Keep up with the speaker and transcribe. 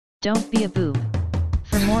Don't be a boob.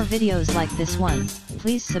 For more videos like this one,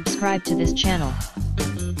 please subscribe to this channel.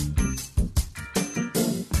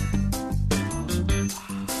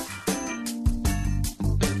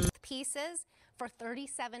 Pieces for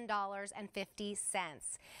 $37.50.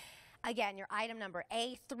 Again, your item number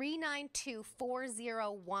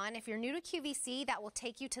A392401. If you're new to QVC, that will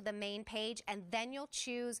take you to the main page, and then you'll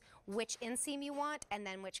choose which inseam you want and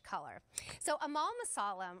then which color. So Amal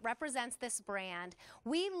Musallam represents this brand.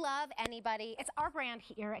 We love anybody. It's our brand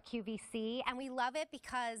here at QVC, and we love it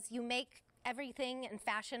because you make everything in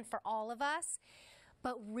fashion for all of us.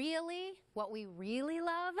 But really, what we really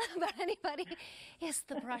love about anybody is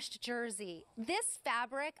the brushed jersey. This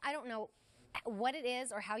fabric, I don't know what it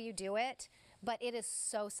is or how you do it, but it is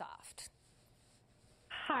so soft.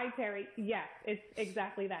 Hi, Terry. Yes, it's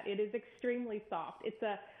exactly that. It is extremely soft. It's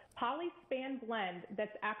a polyspan blend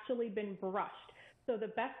that's actually been brushed. So the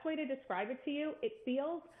best way to describe it to you, it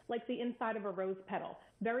feels like the inside of a rose petal.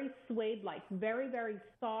 Very suede-like, very, very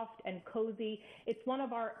soft and cozy. It's one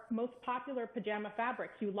of our most popular pajama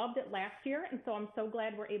fabrics. You loved it last year, and so I'm so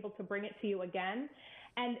glad we're able to bring it to you again.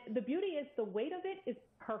 And the beauty is the weight of it is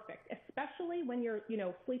perfect, especially when you're,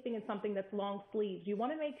 sleeping in something that's long sleeves. You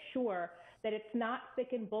want to make sure that it's not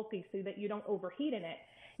thick and bulky so that you don't overheat in it,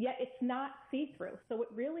 yet it's not see-through. So it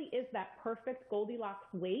really is that perfect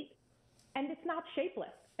Goldilocks weight, and it's not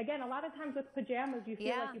shapeless. Again, a lot of times with pajamas, you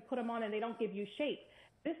feel like you put them on and they don't give you shape.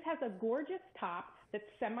 This has a gorgeous top that's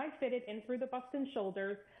semi-fitted in through the bust and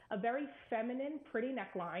shoulders, a very feminine, pretty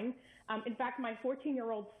neckline. In fact, my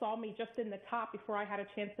 14-year-old saw me just in the top before I had a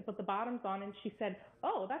chance to put the bottoms on, and she said,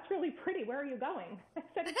 "Oh, that's really pretty. Where are you going?" I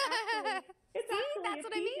said, it's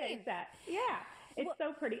actually a PJ set. Yeah, it's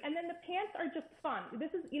so pretty. And then the pants are just fun.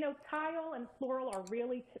 This is, tile and floral are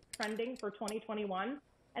really trending for 2021.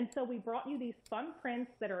 And so we brought you these fun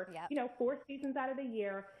prints that are, 4 seasons out of the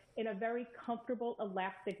year in a very comfortable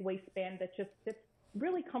elastic waistband that just sits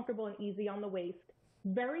really comfortable and easy on the waist.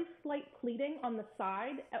 Very slight pleating on the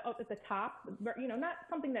side, at the top, not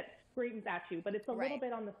something that screams at you, but it's a little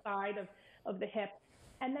bit on the side of the hip.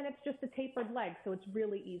 And then it's just a tapered leg, so it's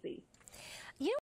really easy.